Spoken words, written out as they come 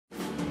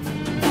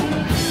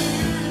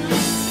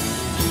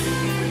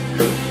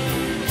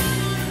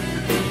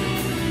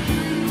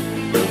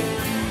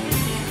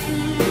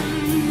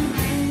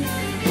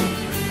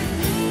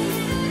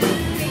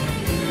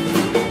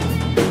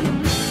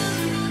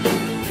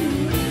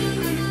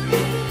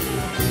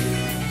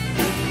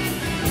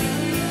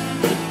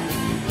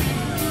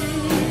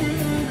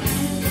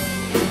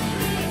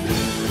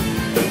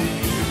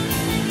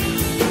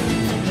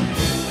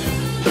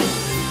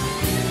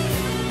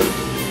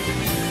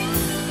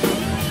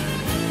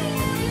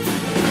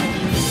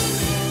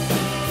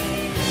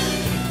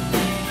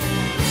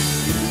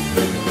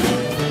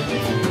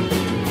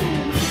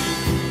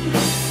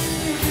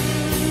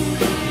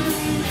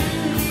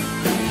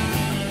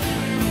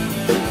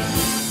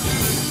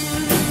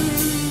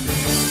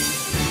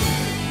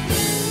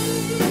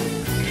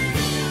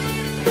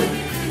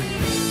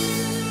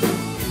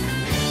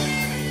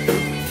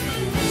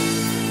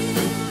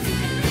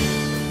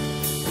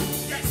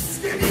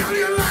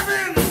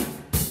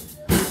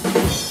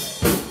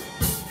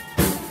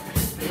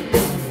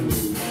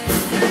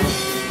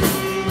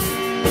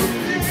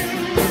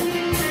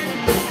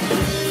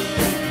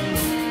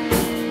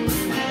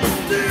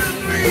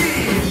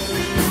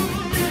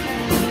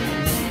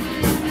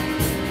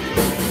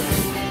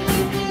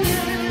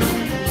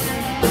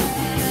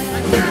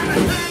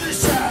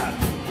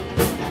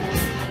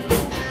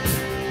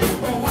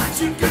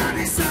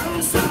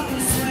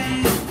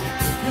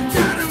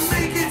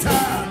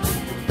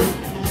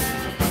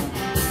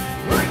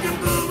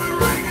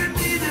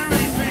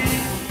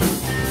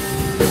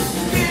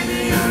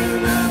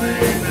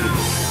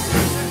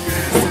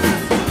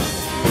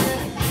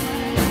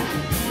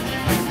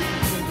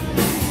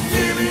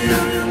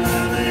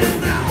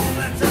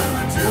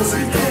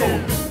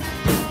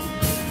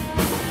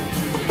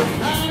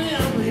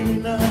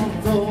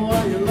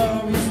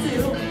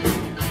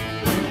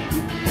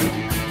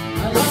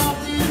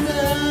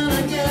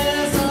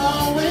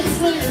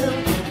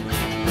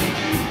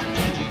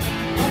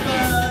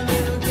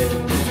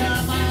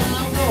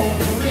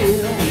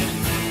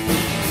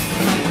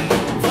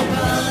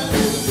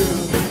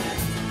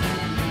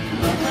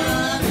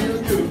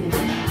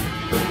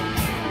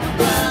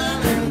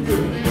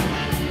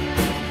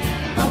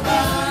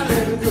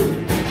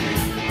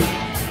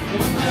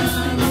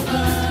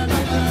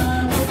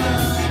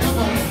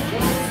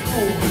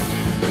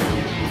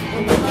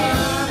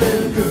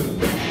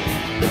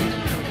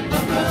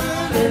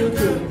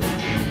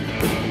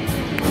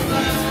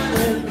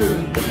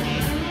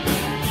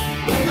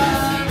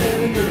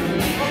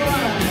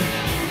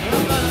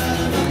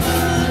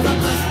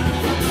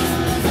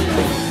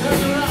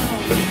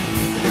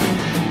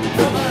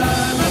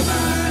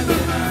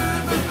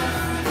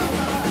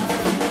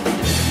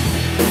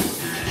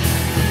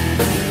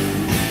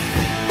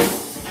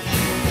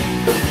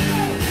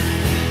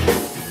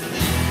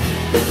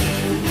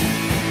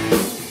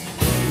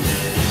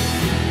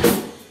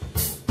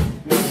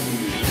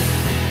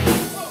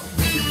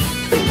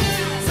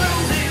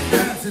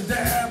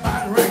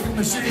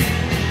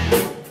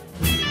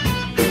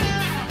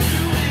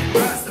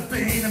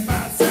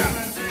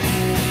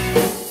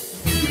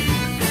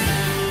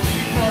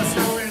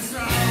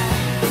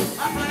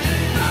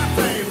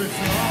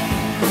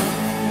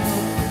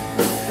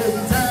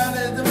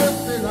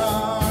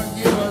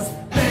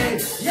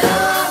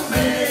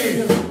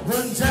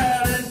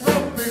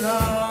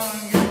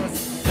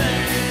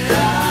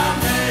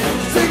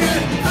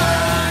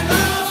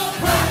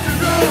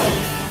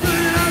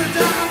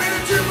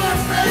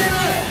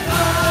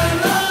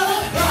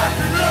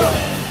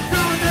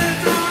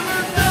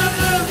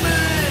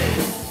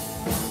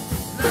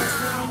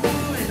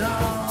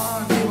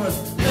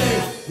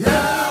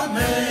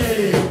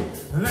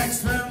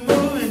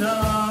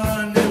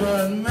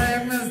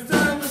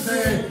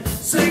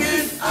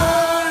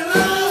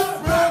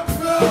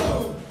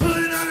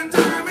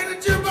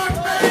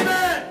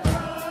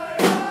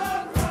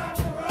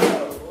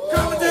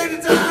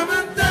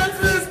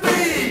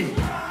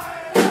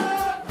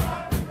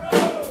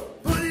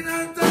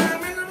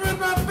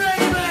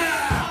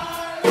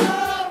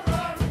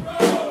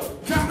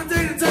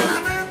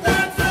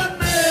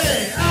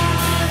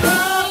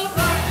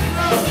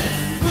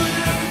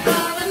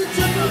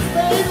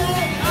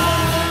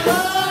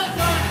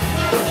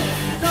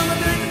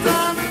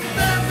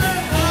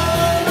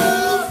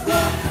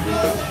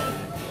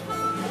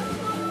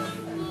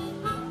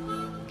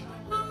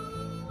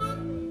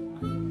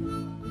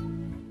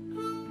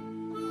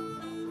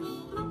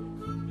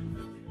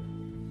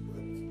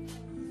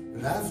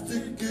After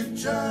a good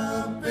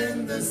job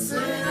in the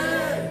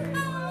city,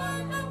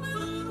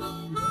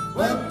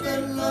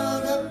 working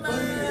on the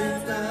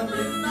place down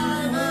in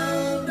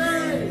New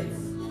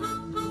days,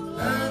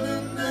 and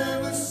I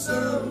never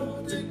saw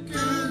the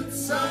good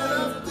side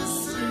of the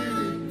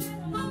city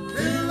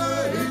till I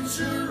hit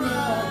you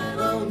right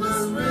on the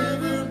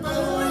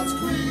riverboat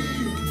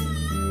queen.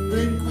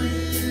 Big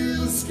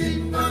wheels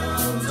keep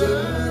on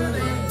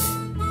turning,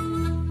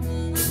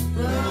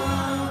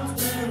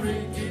 raspberry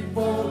keep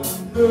on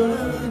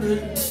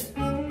burning.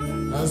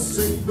 I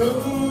sing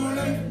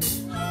rolling,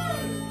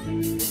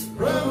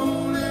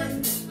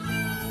 rolling,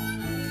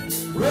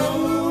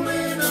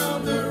 rolling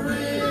on the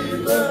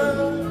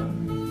river.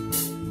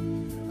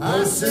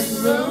 I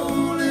sing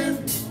rolling,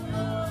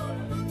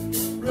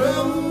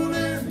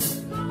 rolling,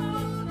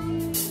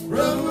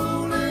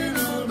 rolling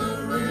on the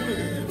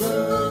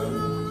river.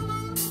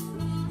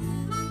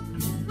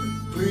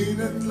 Clean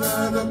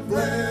Atlanta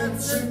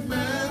plants in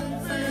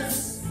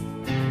Memphis,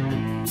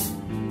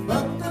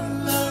 but a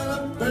lot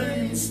of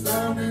pains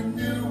down in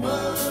New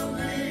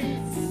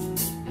Orleans.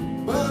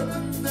 But I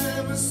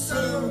never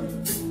saw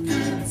the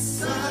good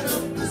side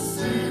of the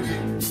city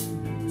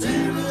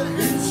till I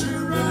hit you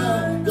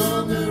right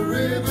on the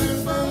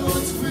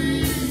riverboat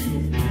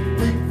queen.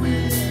 Big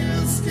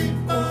wheels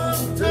keep on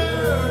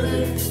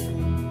turning,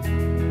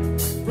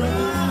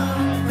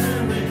 brown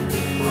berry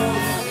keep on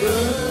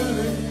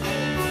burning.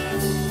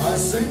 I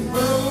sing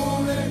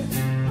rolling,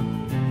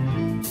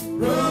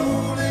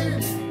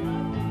 rolling,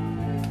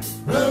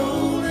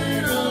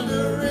 rolling on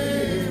the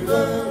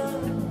river.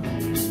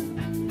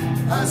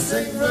 I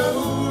sing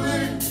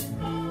rolling,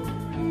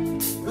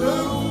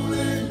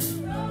 rolling,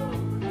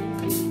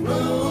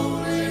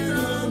 rolling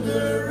on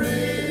the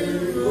river.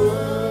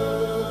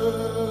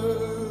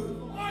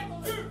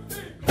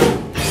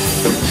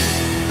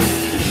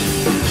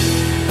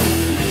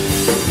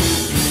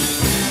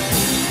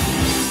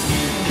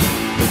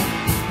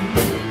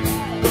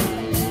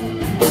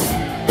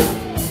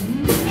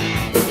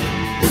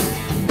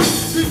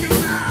 Take it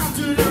down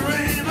to the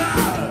river,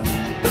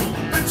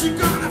 and you're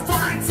gonna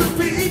find some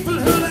people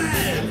who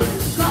live.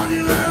 Call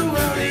you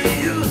worry,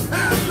 you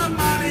have the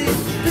money.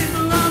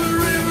 People on the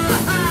river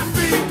have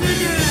been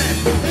digging.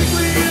 Big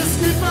wheels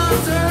keep on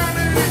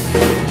turning,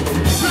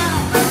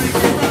 brown berry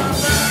keep on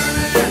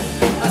burning.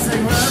 I say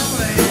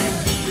rolling,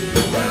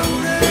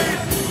 rolling,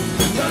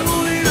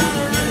 rolling on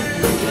the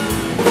river.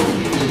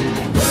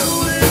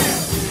 Rolling,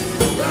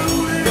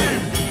 rolling,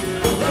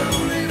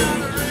 rolling on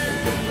the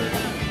river.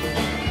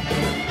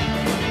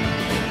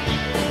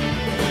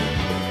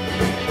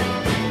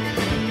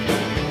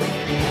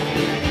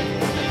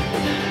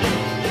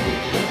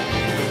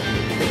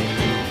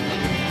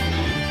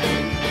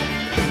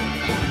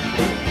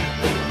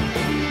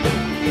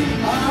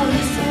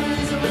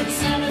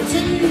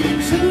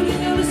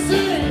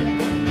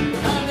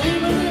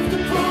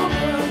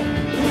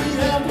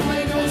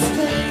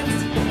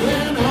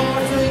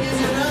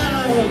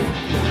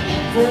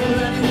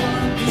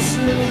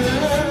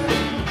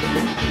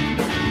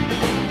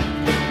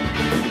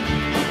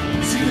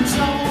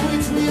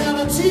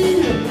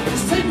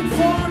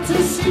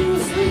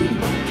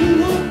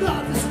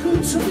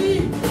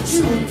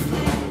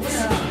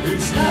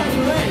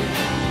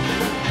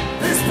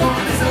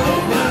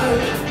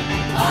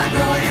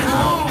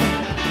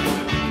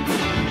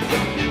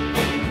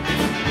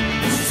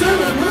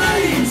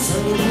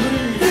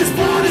 This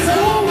party's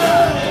over.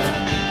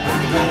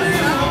 I'm coming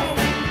home.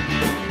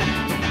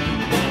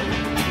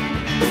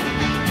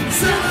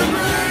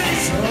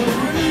 Celebrate.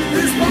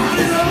 This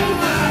party's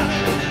over.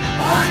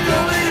 I'm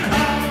going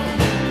home.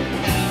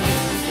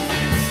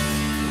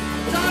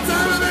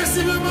 Ciao,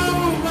 merci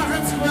beaucoup.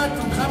 Machen's gut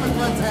und kommt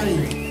gut, Harry.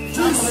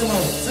 Tschüss.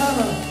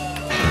 Ciao.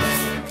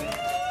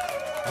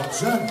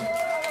 Schön.